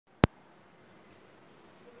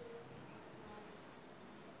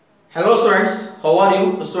Hello students, how are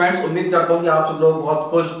you students. उम्मीद करता हूँ कि आप सब लोग बहुत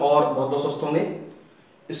खुश और बहुत बहुत स्वस्थ होंगे।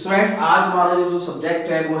 स्टूडेंट्स, आज हमारा जो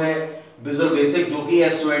सब्जेक्ट है वो है विजुअल बेसिक, जो कि है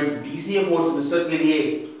स्टूडेंट्स बीसीए फोर्थ सेमेस्टर के लिए।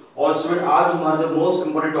 और स्टूडेंट, आज हमारा जो मोस्ट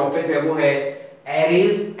इंपोर्टेंट टॉपिक है वो है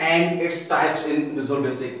arrays and its types in visual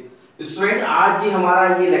basic. Student, आज ये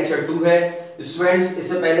हमारा ये लेक्चर 2 है। स्टूडेंट्स,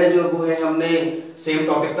 इससे पहले जो वो है हमने सेम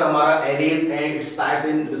टॉपिक था हमारा arrays and it's type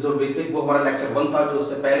in visual basic, वो हमारा लेक्चर 1 था। जो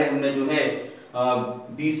उससे पहले हमने जो है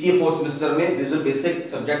बीसीए फोर्थ सेमेस्टर में विजुअल बेसिक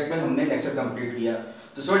सब्जेक्ट में हमने लेक्चर कंप्लीट किया।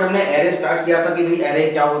 तो स्टूडेंट, हमने एरे स्टार्ट किया था कि भाई एरे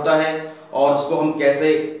क्या होता है और उसको हम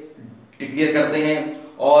कैसे डिक्लेयर करते हैं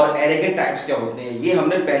और एरे के टाइप्स क्या होते हैं। ये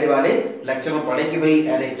हमने पहले वाले लेक्चर में पढ़े कि भाई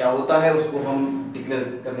एरे क्या होता है, उसको हम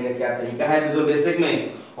डिक्लेयर करने का क्या तरीका है विजुअल बेसिक में।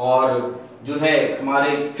 और जो है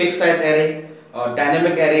हमारे fix size array,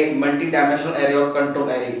 dynamic array, multi dimensional array और कंट्रोल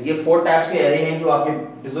एरे, ये 4 टाइप्स के एरे हैं जो आपके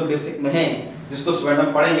विजुअल बेसिक में हैं, जिसको स्टूडेंट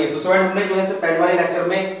हम पढ़ेंगे। तो स्टूडेंट, हमने जो है पहले वाले लेक्चर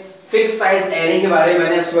में फिक्स साइज एरे के बारे में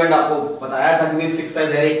मैंने स्टूडेंट आपको बताया था कि फिक्स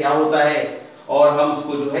साइज एरे क्या होता है और हम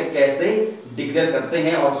उसको जो है कैसे डिक्लेयर करते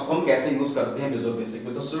हैं और उसको हम कैसे यूज करते हैं विजुअल बेसिक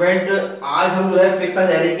में। तो स्टूडेंट, आज हम जो है फिक्स साइज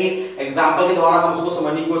एरे के एग्जांपल के द्वारा हम उसको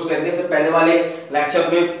समझने की कोशिश करेंगे। इससे पहले वाले लेक्चर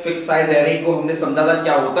में फिक्स साइज एरे को हमने समझा था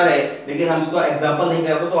क्या होता है, लेकिन हम इसका एग्जांपल नहीं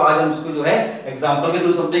कर रहे, तो आज हम इसको जो है एग्जांपल के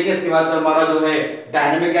थ्रू समझेंगे। इसके बाद हमारा जो है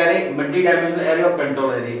dynamic array, multi dimensional array और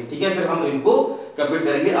कंट्रोल एरे, ठीक है, फिर हम इनको कंप्लीट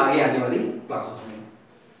करेंगे आगे आने वाली क्लासेस में।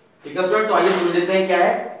 ठीक है स्टूडेंट, तो आइए समझ लेते हैं क्या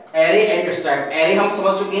है array and it's type. Array हम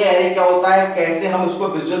समझ चुके हैं, एरे क्या होता है, कैसे हम इसको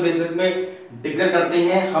विजुअल बेसिक में डिक्लेयर करते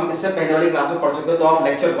हैं, हम इससे पहले वाली क्लास में पढ़ चुके हैं। तो आप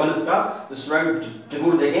लेक्चर 1 इसका स्टूडेंट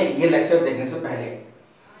जरूर देखें, ये लेक्चर देखने से पहले।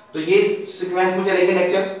 तो ये सीक्वेंस में चलेंगे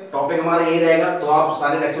लेक्चर, टॉपिक हमारा यही रहेगा, तो आप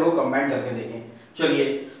सारे लेक्चर को कंबाइन करके देखें। चलिए,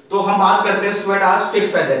 तो हम बात करते हैं स्टूडेंट आज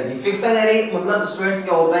फिक्स साइज एरे की। फिक्स साइज एरे मतलब स्टूडेंट्स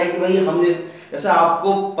क्या होता है कि भाई हम जैसे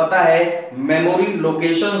आपको पता है मेमोरी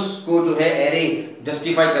लोकेशंस को जो है एरे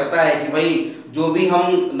जस्टिफाई करता है कि भाई जो भी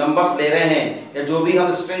हम नंबर्स ले रहे हैं या जो भी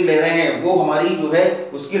हम स्ट्रिंग ले रहे हैं वो हमारी जो है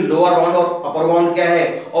उसकी लोअर बाउंड और अपर बाउंड क्या है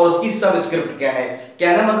और उसकी सबस्क्रिप्ट क्या है।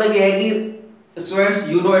 कहना मतलब ये है कि students,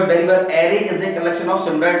 you know it very well, array is a collection of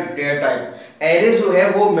similar data type. Array जो है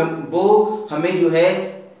वो हमें जो है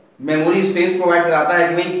मेमोरी स्पेस प्रोवाइड कराता है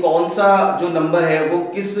कि भाई कौन सा जो नंबर है वो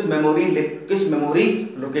किस मेमोरी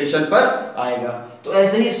लोकेशन पर आएगा। तो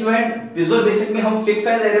ऐसे ही स्टूडेंट विजुअल बेसिक में हम फिक्स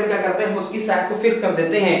साइज एरे में क्या करते हैं, हम उसकी साइज को फिक्स कर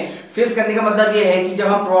देते हैं। फिक्स करने का मतलब ये है कि जब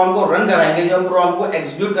हम प्रोग्राम को रन कराएंगे, जब हम प्रोग्राम को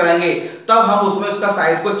एग्जीक्यूट कराएंगे, तब हम उसमें उसका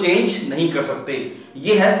साइज को चेंज नहीं कर सकते।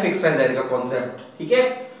 ये है फिक्स साइज एरे का कॉन्सेप्ट, ठीक है।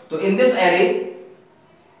 तो in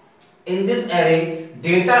this array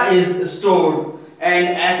data is stored and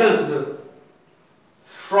accessed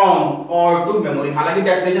from और टू मेमोरी। हालांकि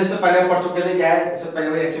डेफिनेशन से पहले पढ़ चुके थे क्या है इससे पहले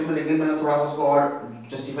वाले लेक्चर में, लेकिन मैंने थोड़ा सा उसको और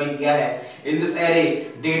जस्टिफाई किया है। In this array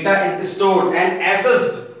data is stored and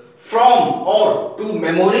accessed from और to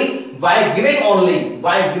memory while giving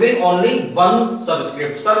only one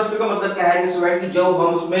subscript. Subscript का मतलब क्या है कि स्टूडेंट, जो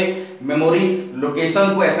हम उसमें मेमोरी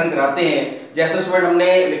लोकेशन को असाइन कराते हैं, जैसे स्टूडेंट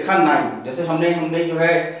हमने लिखा 9, जैसे हमने जो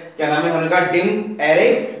है क्या नाम है, हमने कहा डिम एरे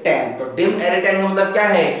 10। तो डिम एरे 10 का मतलब क्या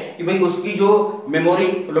है कि भाई उसकी जो मेमोरी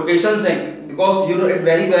लोकेशंस हैं, because you know it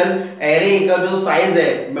very well, array का जो साइज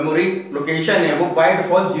है, मेमोरी लोकेशन है, वो बाय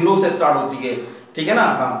डिफॉल्ट 0 से स्टार्ट होती है, ठीक है ना।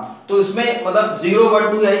 हाँ, तो इसमें मतलब 0 1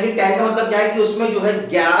 2 यानी कि 10 का मतलब क्या है कि उसमें जो है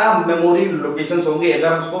 11 मेमोरी लोकेशंस होंगे। अगर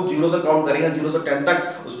हम उसको 0 से काउंट करेंगे, 0 से 10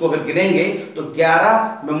 तक उसको अगर गिनेंगे तो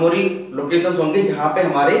 11 मेमोरी लोकेशंस होंगे जहां पे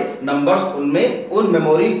हमारे नंबर्स उनमें उन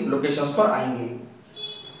मेमोरी लोकेशंस पर आएंगे।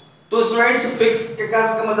 तो स्टूडेंट्स, फिक्स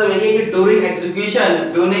का मतलब ये है कि during execution,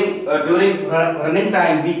 during running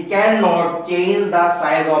time we can not change the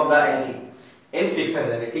size of the array in fix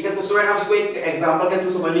size array, ठीक है। तो स्टूडेंट, हम इसको एक एग्जांपल के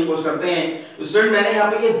थ्रू समझने की कोशिश करते हैं। स्टूडेंट, मैंने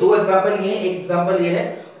यहाँ पे ये 2 एग्जांपल लिए हैं, एक एग्जांपल ये है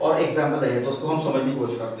और एग्जांपल है, तो उसको हम समझने की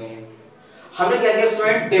कोशिश करते हैं। हमने क्या किया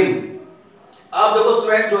स्टूडेंट, डिम। अब देखो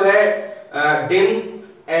स्टूडेंट, जो है डिम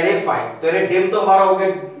एरे 5, तो एरे डिम तो हमारा हो गया,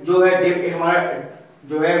 जो है डिम हमारा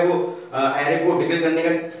जो है वो एरे को डिक्लेयर करने का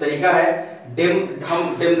तरीका है। डिम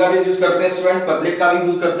हम डिम का भी यूज करते हैं स्टूडेंट, पब्लिक का भी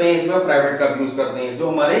यूज करते हैं, इसमें प्राइवेट का भी यूज करते हैं, जो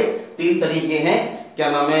हमारे 3 तरीके हैं क्या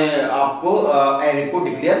नाम है आपको एरे को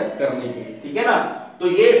डिक्लेयर करने के, ठीक है ना। तो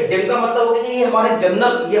ये डिम का मतलब हो गया कि ये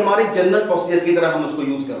हमारे जनरल प्रोसीजर की तरह हम उसको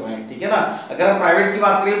यूज कर रहे हैं, ठीक है ना। अगर हम प्राइवेट की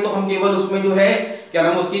बात करें तो हम केवल उसमें जो है क्या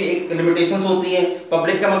नाम उसकी एक लिमिटेशंस होती है।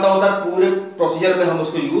 पब्लिक का मतलब होता है पूरे प्रोसीजर में हम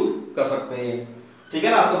उसको यूज कर सकते हैं, ठीक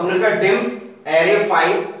है ना। तो हमने कहा dim array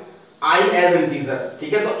 5 I as integer,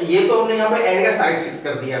 ठीक है। तो ये तो हमने यहाँ पे एरे का साइज फिक्स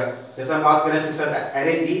कर दिया। जैसे हम बात करें फिक्स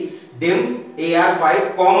एरे की, dim AR5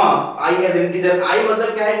 comma I as integer. आई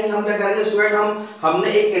मतलब क्या है कि हम क्या करेंगे स्टूडेंट,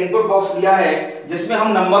 हमने एक इनपुट बॉक्स लिया है जिसमें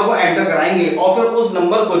हम नंबर को एंटर कराएंगे और फिर उस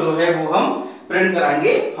नंबर को जो है वो हम प्रिंट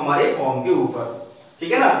कराएंगे हमारे फॉर्म के ऊपर,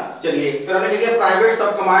 ठीक है ना। चलिए फिर हमने क्या किया, प्राइवेट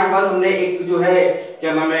सब कमांड 1 हमने एक जो है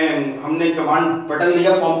क्या नाम है, हमने कमांड बटन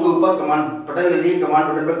लिया फॉर्म के ऊपर, कमांड बटन ले लिया, कमांड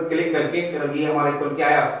बटन पर क्लिक करके फिर अब ये हमारे खुल के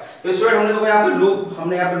आया। फिर स्टूडेंट हमने तो यहाँ पे लूप,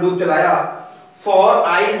 हमने यहाँ पे लूप चलाया for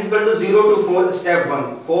i is equal to 0 to 4 step 1।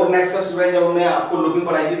 4 next का स्टूडेंट जब हमने आपको लूपिंग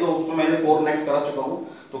पढ़ाई थी तो उसमें मैंने 4 नेक्स्ट करा चुका हूँ,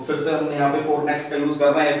 तो फिर से हमने यहाँ पे 4 नेक्स्ट का यूज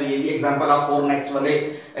करना है। तो ये भी एग्जांपल आप 4 नेक्स्ट वाले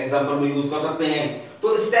एग्जांपल में यूज कर सकते हैं।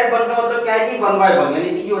 तो स्टेप 1 का मतलब क्या है कि 1 by 1 यानी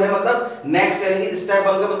कि जो है मतलब नेक्स्ट, यानी कि स्टेप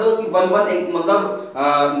 1 का मतलब कि 1 1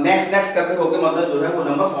 मतलब नेक्स्ट नेक्स्ट करके होके मतलब जो है वो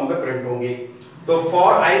नंबर फॉर्म पे प्रिंट होंगे। तो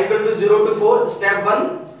for i is equal to 0 to 4 step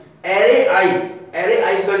 1 array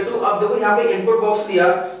i equal to, अब देखो यहाँ पे इनपुट बॉक्स दिया,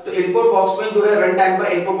 तो इनपुट बॉक्स में जो है रन टाइम पर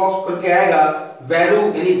इनपुट बॉक्स खुल के आएगा वैल्यू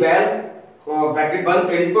यानी वैल ब्रैकेट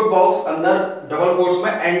बंद इनपुट बॉक्स अंदर डबल कोट्स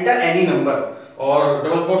में एंटर एनी नंबर और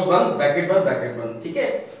डबल कोट्स बंद ब्रैकेट बंद, ठीक है।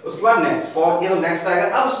 उसके बाद नेक्स्ट फॉर किया तो नेक्स्ट आएगा।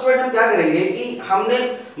 अब स्टूडेंट हम क्या करेंगे कि हमने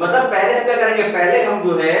मतलब पहले हम क्या करेंगे, पहले हम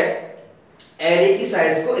जो है एरे की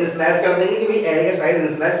साइज को इनिशियलाइज कर देंगे कि भाई एरे का साइज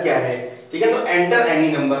इनिशियलाइज क्या है, ठीक है। तो एंटर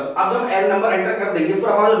एनी नंबर, अब जब एन नंबर एंटर कर देंगे फिर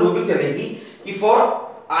हमारा लूपिंग चलेगी कि for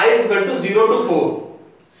i is equal to 0 to 4,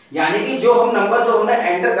 यानी कि जो हम नंबर जो हमने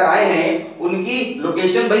एंटर कराए हैं उनकी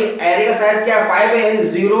लोकेशन, भाई एरे का साइज क्या है 5 है, यानी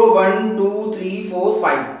 0 1 2 3 4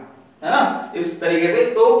 5 है ना, इस तरीके से।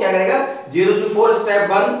 तो क्या करेगा 0 to 4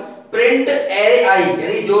 step 1 print array i,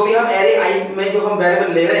 यानी जो भी हम एरे i में जो हम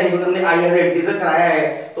वेरिएबल ले रहे हैं, क्योंकि हमने i एज इंटीजर कराया है,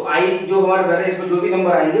 तो i जो हमारे वेरिएबल इसमें जो भी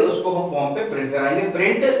नंबर आएंगे उसको हम फॉर्म पे प्रिंट कराएंगे,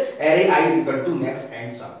 print array i is equal to next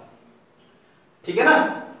and sum, ठीक है ना,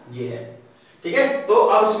 ये है, ठीक है। तो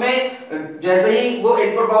अब इसमें जैसे ही वो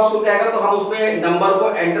इनपुट बॉक्स खुल जाएगा तो हम उसमें नंबर को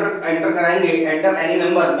एंटर कराएंगे, एंटर एनी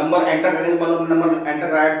नंबर एंटर करेंगे, मतलब नंबर एंटर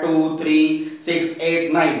कराया 2 3 6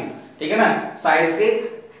 8 9, ठीक है ना, साइज के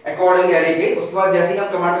अकॉर्डिंग एरे के। उसके बाद जैसे ही हम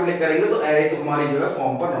कमांड पे क्लिक करेंगे तो एरे तो हमारी जो है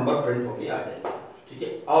फॉर्म पर नंबर प्रिंट होके आ जाएगा, ठीक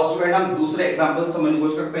है। और स्टूडेंट हम दूसरे एग्जांपल से समझने की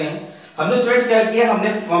कोशिश करते हैं। हमने स्टूडेंट्स क्या किया,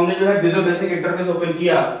 हमने जो है विजुअल बेसिक इंटरफेस ओपन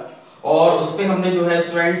किया और उस पे हमने जो है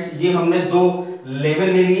स्टूडेंट्स ये हमने दो लेवल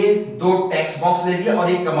ले लिए, दो टेक्स्ट बॉक्स ले लिया और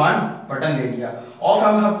एक कमांड बटन ले लिया। और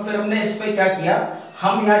फिर हमने इस पे क्या किया,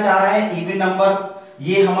 हम यहाँ चाह रहे हैं इवन नंबर,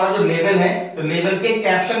 ये हमारा जो लेवल है, तो लेवल के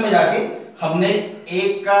कैप्शन में जाके हमने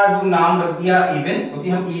एक का जो नाम रख दिया इवन, क्योंकि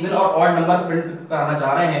हम इवन और ऑड नंबर प्रिंट कराना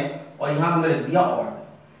चाह रहे हैं, और यहाँ हमने रख दिया odd,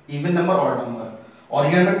 even number odd number, और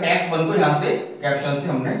ये हमने टेक्स्ट वन को यहाँ से कैप्शन से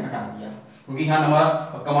हमने हटा दिया, क्योंकि यहाँ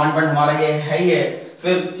हमारा कमांड बटन हमारा ये है ही है।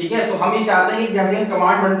 फिर ठीक है, तो हम ये चाहते हैं कि जैसे हम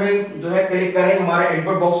कमांड बटन पे जो है क्लिक करें, हमारा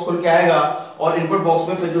इनपुट बॉक्स खुल के आएगा और इनपुट बॉक्स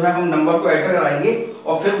में फिर जो है हम नंबर को एंटर कराएंगे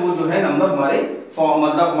और फिर वो जो है नंबर हमारे फॉर्म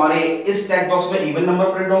मतलब हमारे इस टेक्स्ट बॉक्स में इवन नंबर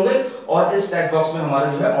प्रिंट होंगे और इस टेक्स्ट बॉक्स में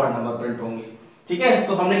हमारे जो है ऑड नंबर प्रिंट होंगे, ठीक है।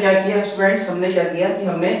 तो हमने क्या किया स्टूडेंट्स, हमने क्या किया कि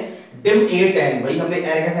हमने डिम a10 भाई हमने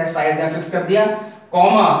एरे का साइज यहां फिक्स कर दिया,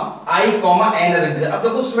 comma i comma n as integer. अब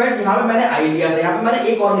देखो स्टूडेंट यहां पे मैंने i लिया था, यहां पे मैंने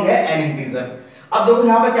एक और लिया है n इंटीजर। अब देखो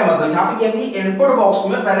यहां पे क्या मतलब, यहां पे क्या है कि इनपुट बॉक्स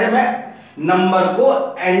में पहले मैं नंबर को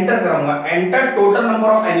एंटर करूंगा, enter total number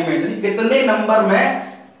of elements, यानी कितने नंबर मैं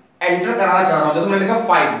एंटर कराना चाह रहा हूं। जैसे मैंने लिखा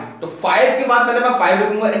 5, तो 5 के बाद पहले मैं 5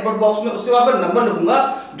 लिखूंगा इनपुट बॉक्स में, उसके बाद फिर नंबर लिखूंगा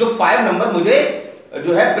जो 5 नंबर मुझे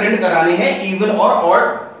जो है प्रिंट कराने हैं इवन और ऑड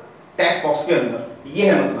टेक्स्ट बॉक्स के अंदर, ये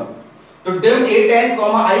है मतलब। तो div a10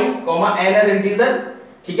 i n as integer,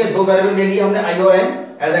 ठीक है, दो वेरिएबल ले लिए हमने i और n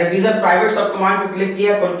एज इंटीजर। प्राइवेट सब कमांड पे क्लिक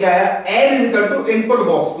किया, खुल के आया n is equal to input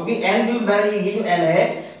box, क्योंकि n जो मैंने ये जो n है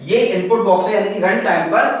ये इनपुट बॉक्स है, यानी कि रन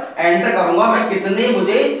टाइम पर एंटर करूंगा मैं कितने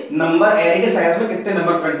मुझे नंबर एरे के साइज में कितने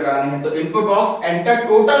नंबर प्रिंट कराने हैं। तो input box enter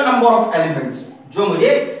total number of elements जो मुझे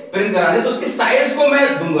प्रिंट कराने, तो उसके साइज को मैं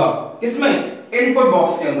दूंगा किसमें, इनपुट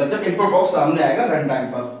बॉक्स के अंदर, जब इनपुट बॉक्स सामने आएगा रन टाइम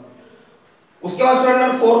पर। उसके बाद स्टूडेंट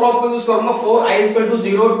मैं फॉर लॉप को यूज करूंगा, for i equal to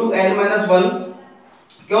 0 to n minus 1,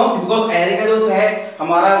 क्यों, बिकॉज़ एरे का जो है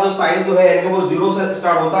हमारा जो साइज जो है एरे का वो 0 से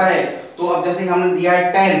स्टार्ट होता है। तो अब जैसे हमने दिया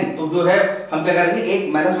है 10, तो जो है हम क्या करेंगे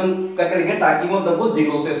एक -1 करके लिखेंगे ताकि वो तब वो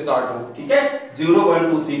 0 से स्टार्ट हो, ठीक है, 0 1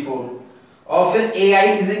 2 3 4। और फिर ai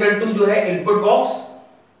इज इक्वल टू जो है इनपुट बॉक्स,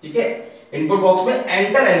 ठीक है, इनपुट बॉक्स में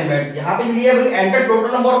एंटर एलिमेंट्स, यहां पे लिया भाई enter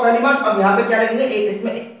total number of elements. अब यहां पे क्या लिखेंगे,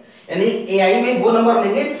 इसमें यानी ai में वो नंबर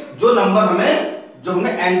लेंगे जो नंबर हमें जो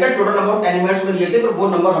हमने enter total number of elements में लिए थे, फिर वो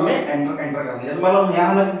नंबर हमें एंटर करना है। जैसे मान लो यहां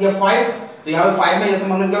हमने दिया 5, तो यहां पे 5 में जैसे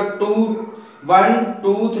हमने किया 2 1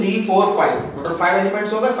 2 3 4 5, टोटल 5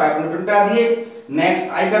 एलिमेंट्स हो गए, 5 हमने प्रिंट करा दिए,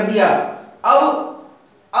 नेक्स्ट आई कर दिया।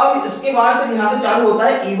 अब इसके बाद फिर यहां से चालू होता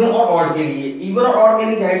है इवन और ऑड के लिए। इवन और ऑड के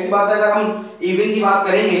लिए जाहिर सी बात है, अगर हम इवन की बात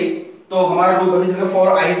करेंगे तो हमारा लूप ऐसे चलेगा for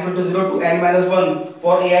i equal to 0 to n minus 1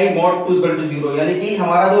 for ai mod 2 equal to 0, यानी कि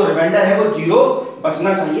हमारा जो रिमाइंडर है वो 0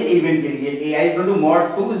 बचना चाहिए इवन के लिए। ai equal to mod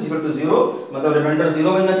 2 equal to 0 मतलब रिमाइंडर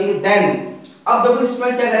 0 बचना चाहिए। देन अब देखो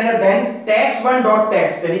इसमें क्या करेंगे, then tax one dot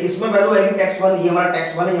tax, यानी इसमें वैल्यू आएगी टैक्स वन, ये हमारा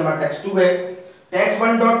टैक्स वन है, ये हमारा टैक्स टू है, tax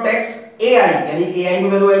one dot tax AI, यानी एआई में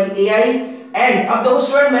वैल्यू आएगी एआई एंड। अब देखो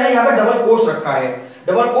स्टूडेंट मैंने यहाँ पे डबल कोट्स रखा है,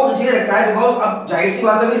 डबल कोट इसलिए रखा है बिकॉज अब जाहिर सी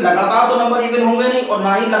बात है भाई लगातार तो नंबर इवन होंगे नहीं और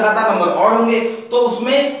ना ही लगातार नंबर ऑड होंगे, तो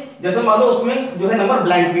उसमें जैसे मान लो उसमें जो है नंबर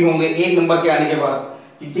ब्लैंक भी होंगे एक नंबर के आने के बाद,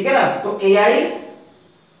 ठीक है ना। तो एआई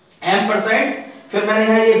 %, फिर मैंने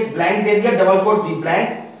यहाँ ये ब्लैंक दे दिया, डबल कोट दी ब्लैंक,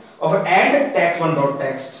 और फिर and tax one dot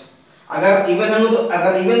tax. अगर इवन है तो,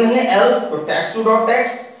 अगर इवन नहीं है एल्स तो tax to dot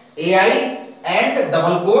tax AI and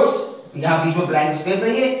double quotes, यहाँ बीच में ब्लैंक स्पेस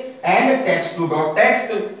है ये, and tax to dot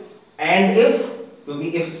tax and if, क्योंकि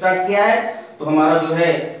इफ स्टार्ट किया है तो हमारा जो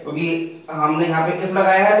है, क्योंकि हमने यहाँ पे इफ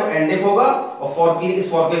लगाया है तो एंड इफ होगा, और फॉर की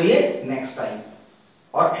इस फॉर के लिए नेक्स्ट टाइम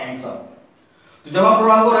और एंड सब। तो जब हम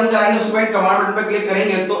प्रोग्राम को रन कराएंगे उसमें कमांड बटन पे क्लिक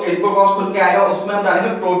करेंगे तो इनपुट बॉक्स खुल के आएगा, उसमें हम डालेंगे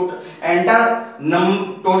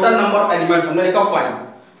टोटल नंबर ऑफ एलिमेंट्स, हमने लिखा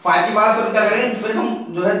 5 के बाद फिर क्या करेंगे, फिर हम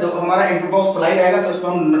जो है हमारा इनपुट बॉक्स खुला ही रहेगा, फिर उसमें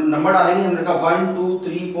हम नंबर डालेंगे, हमने लिखा 1 2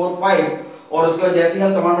 3 4 5, और उसके बाद जैसे ही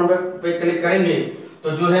हम कमांड बटन पे क्लिक करेंगे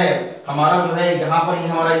तो जो है हमारा जो है यहाँ पर ये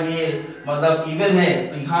हमारा ये मतलब इवन है,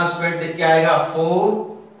 तो यहाँ स्टूडेंट लिख के आएगा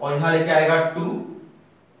 4 और यहाँ लिख के आएगा 2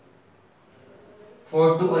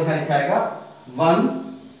 4 2 और यहाँ लिख के आएगा 1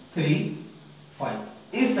 3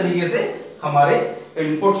 5। इस तरीके से हमारे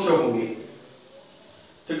इनपुट शो होंगे,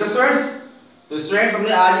 ठीक है स्टूडेंट्स। तो स्टूडेंट्स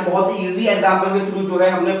हमने आज बहुत ही इजी एग्जांपल के थ्रू जो है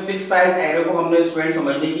हमने फिक्स साइज एरे को हमने स्टूडेंट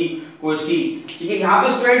समझने की कोशिश की, ठीक है। यहाँ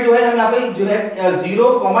पे स्टूडेंट जो है हम यहाँ पे जो है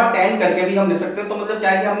 0,10 करके भी हम लिख सकते हैं, तो मतलब क्या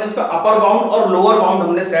है कि हमने उसका अपर बाउंड और लोअर बाउंड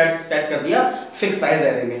हमने सेट कर दिया फिक्स साइज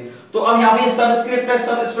एरे में। तो अब यहाँ पे सबस्क्रिप्ट है,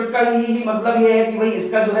 सबस्क्रिप्ट का ही मतलब ये है कि भाई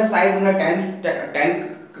इसका जो है साइज हमने 10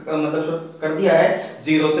 मतलब कर दिया है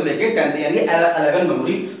 0 से लेके 10 यानी 11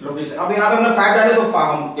 मेमोरी लोकेशन। अब यहाँ पे हमने 5 डाले तो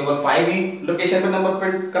हम केवल 5 ही लोकेशन पे नंबर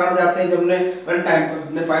प्रिंट कराना चाहते हैं, जब हमने रन टाइम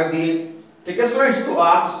पे 5 दिए, ठीक है स्टूडेंट्स। तो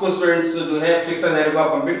आप इसको स्टूडेंट्स जो है फिक्स एरे को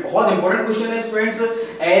आप कंप्लीट, बहुत इंपॉर्टेंट क्वेश्चन है स्टूडेंट्स।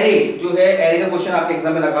 एरे जो है, एरे का क्वेश्चन आपके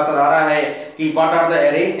एग्जाम में लगातार आ रहा है कि what are the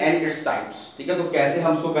array and its types, ठीक है। तो कैसे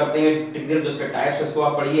हम इसको करते हैं, डिक्लेयर जो इसके टाइप्स है इसको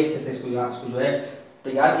आप पढ़िए अच्छे से, इसको जो है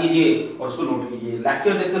तैयार कीजिए और उसको नोट कीजिए।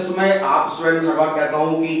 लेक्चर देखते समय आप स्टूडेंट हर बार कहता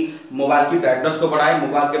हूं कि मोबाइल की ब्राइटनेस को बढ़ाएं,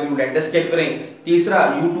 मोबाइल का व्यू लैंडस्केप करें। तीसरा,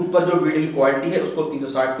 YouTube पर जो वीडियो की क्वालिटी है उसको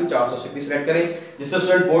 360 पे 480 सेट करें, जिससे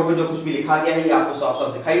स्टूडेंट बोर्ड पे जो कुछ भी लिखा गया है ये आपको साफ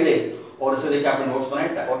साफ दिखाई दे, और इसे लेकर अपने नोट्स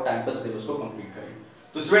बनाएं और टाइम पर सिलेबस को कंप्लीट करें।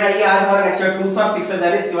 तो स्टूडेंट आइए, आज हमारा लेक्चर 2 था फिक्स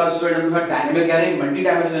एरे, इसके बाद स्टूडेंट जो है dynamic array, multi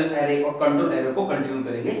dimensional array और कंट्रोल एरे को कंटिन्यू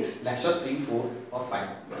करेंगे लेक्चर 3 4 और 5,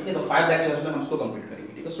 ठीक है। तो 5 लेक्चर्स में हम इसको कंप्लीट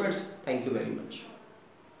करेंगे, ठीक है students. Thank you very much.